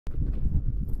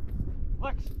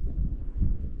Lex.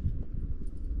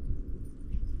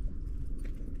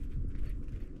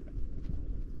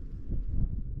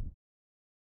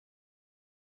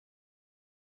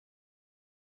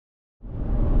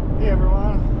 Hey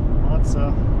everyone, well, it's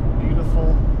a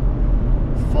beautiful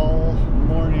fall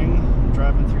morning. I'm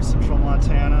driving through central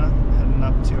Montana, heading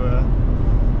up to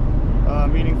a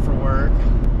meeting for work.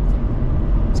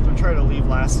 I was going to try to leave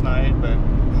last night, but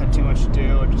had too much to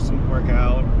do. It just didn't work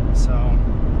out. So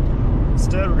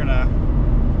instead we're going to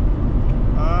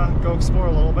go explore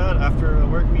a little bit after the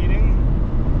work meeting.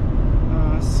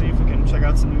 See if we can check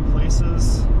out some new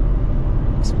places,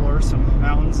 explore some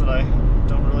mountains that I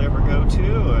don't really ever go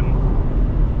to,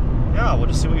 and yeah, we'll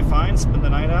just see what we find, spend the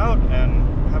night out,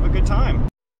 and have a good time.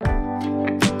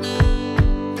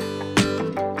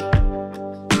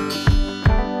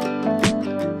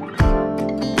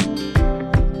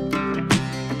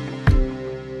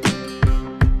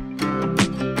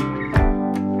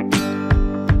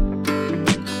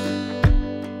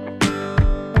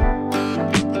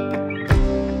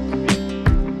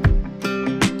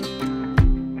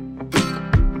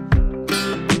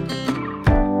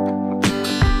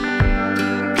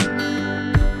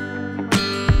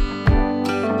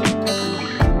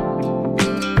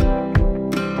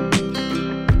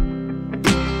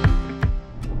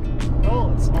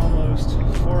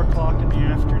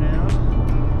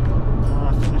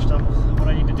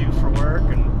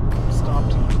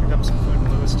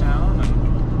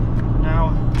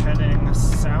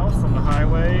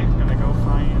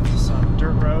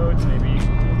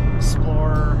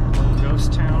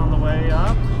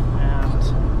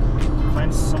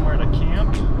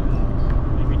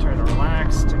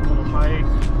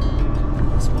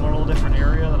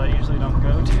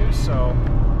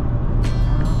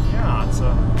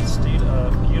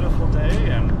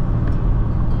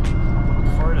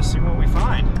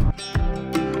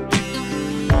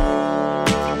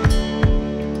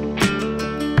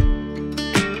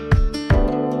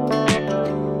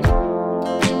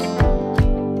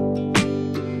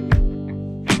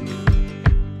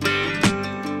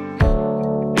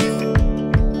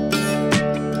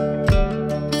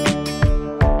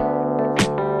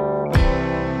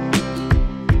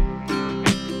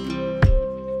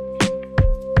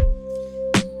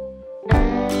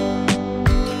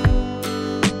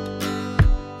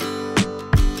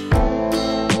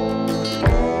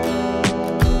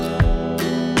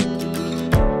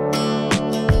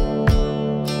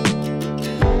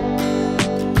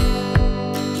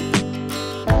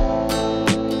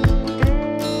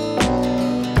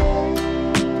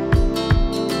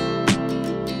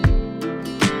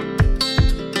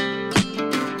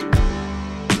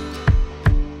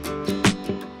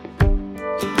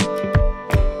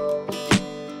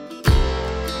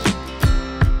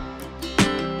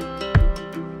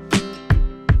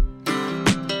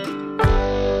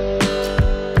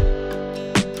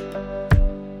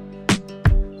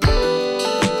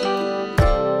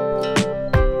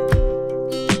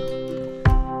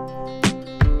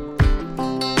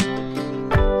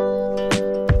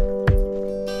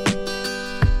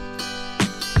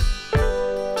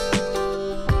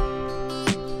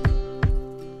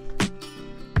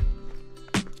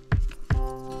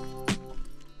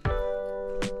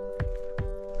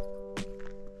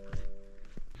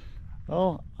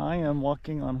 Well, I am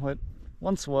walking on what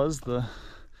once was the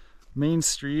main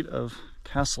street of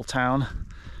Castletown.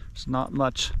 There's not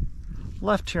much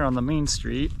left here on the main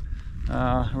street.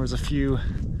 There was a few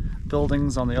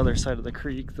buildings on the other side of the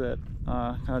creek that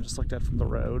kind of just looked at from the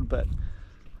road, but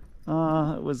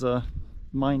it was a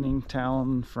mining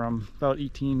town from about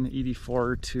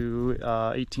 1884 to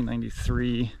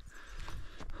 1893,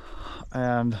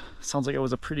 and sounds like it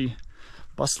was a pretty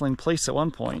bustling place at one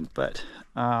point, but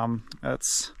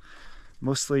it's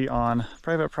mostly on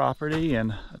private property,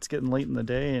 and it's getting late in the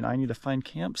day and I need to find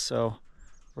camp, so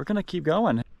we're gonna keep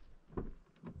going.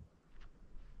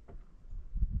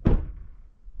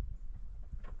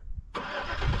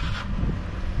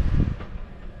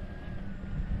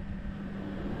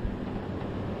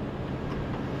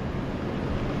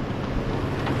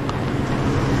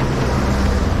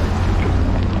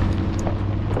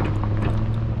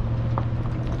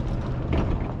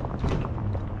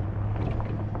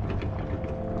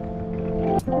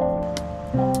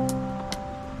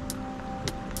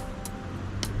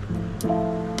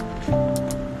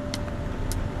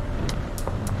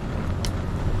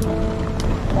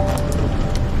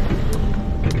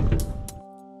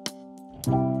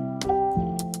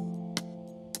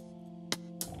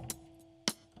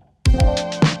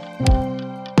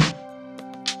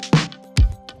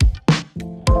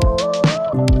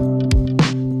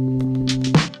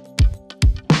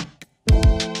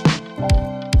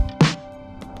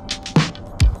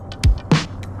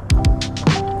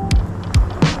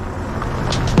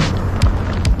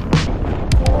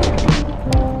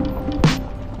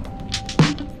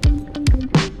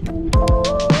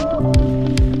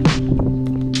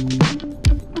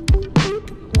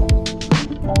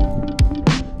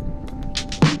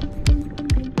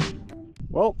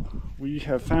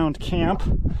 have found camp.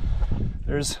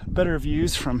 There's better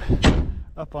views from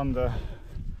up on the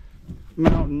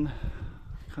mountain,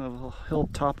 kind of a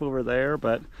hilltop over there,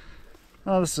 but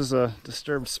this is a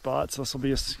disturbed spot, so this will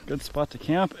be a good spot to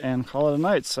camp and call it a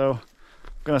night. So I'm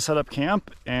gonna set up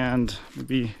camp and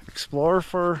maybe explore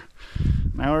for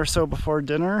an hour or so before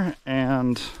dinner,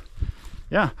 and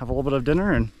yeah, have a little bit of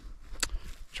dinner and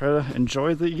try to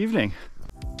enjoy the evening.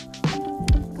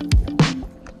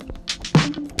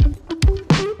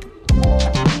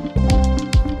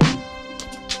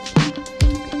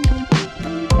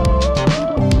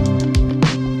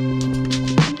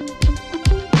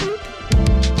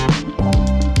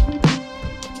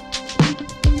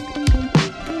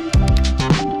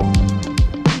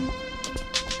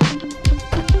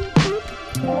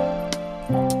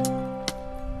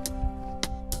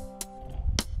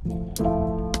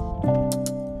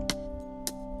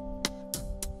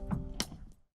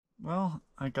 Well,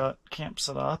 I got camp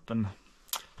set up and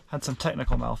had some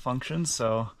technical malfunctions,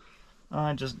 so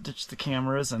I just ditched the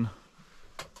cameras and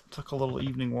took a little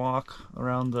evening walk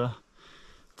around the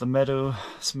meadow,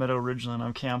 this meadow ridgeline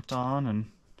I'm camped on,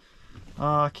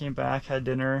 and came back, had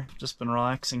dinner, just been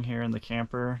relaxing here in the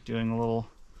camper, getting a little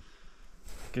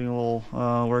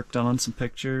work done on some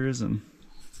pictures, and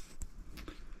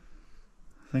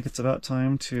I think it's about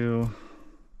time to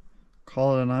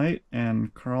call it a night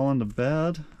and crawl into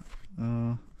bed.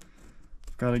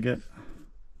 Gotta get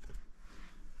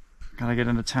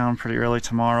into town pretty early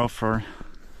tomorrow for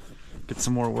get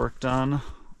some more work done.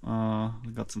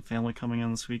 We've got some family coming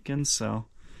in this weekend, so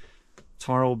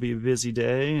tomorrow will be a busy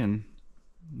day, and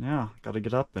yeah, gotta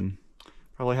get up and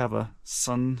probably have a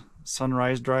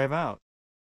sunrise drive out.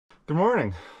 Good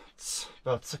morning. It's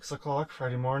about 6 o'clock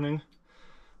Friday morning.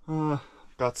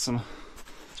 Let's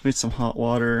make some hot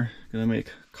water. Gonna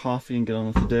make coffee and get on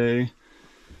with the day.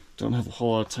 Don't have a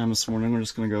whole lot of time this morning. We're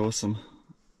just gonna go with some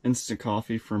instant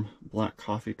coffee from Black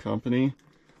Coffee Company,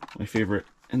 my favorite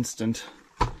instant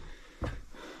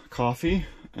coffee.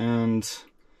 And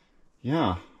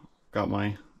yeah, got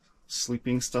my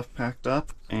sleeping stuff packed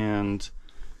up and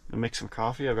gonna make some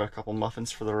coffee. I've got a couple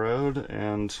muffins for the road,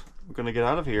 and we're gonna get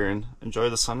out of here and enjoy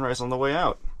the sunrise on the way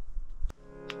out.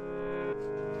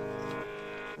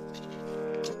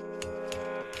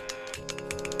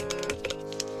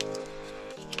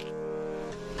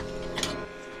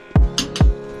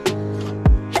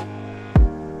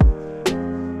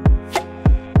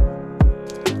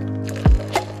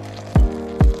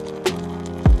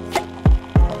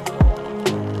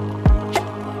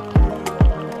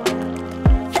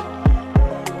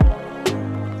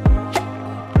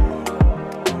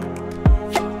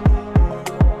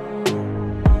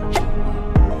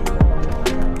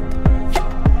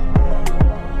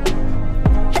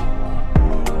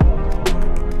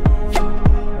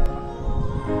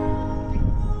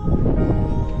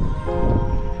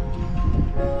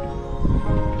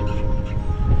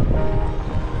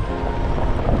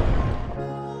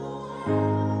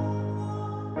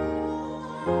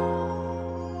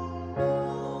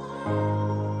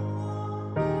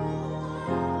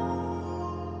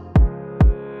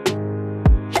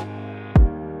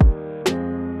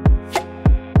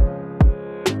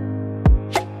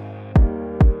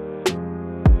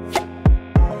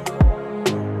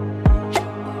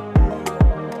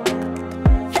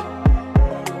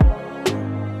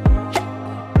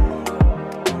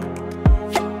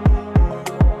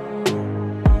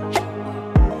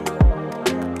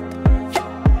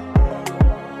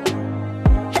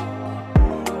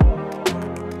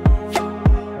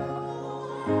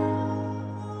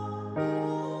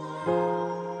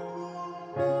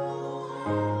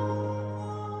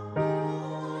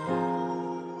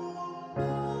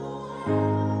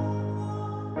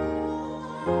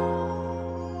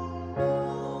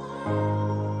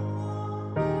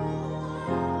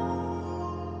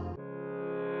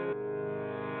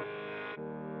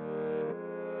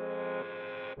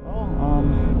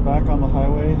 Back on the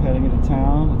highway heading into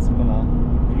town. It's been a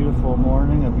beautiful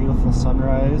morning, a beautiful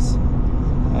sunrise,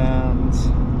 and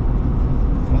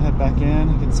I'm gonna head back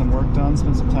in, get some work done,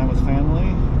 spend some time with family,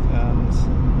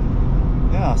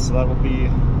 and yeah, so that will be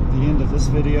the end of this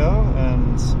video.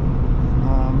 And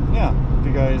yeah, if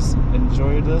you guys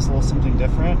enjoyed this, a little something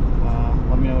different,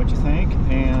 let me know what you think,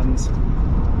 and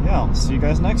yeah, I'll see you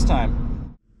guys next time.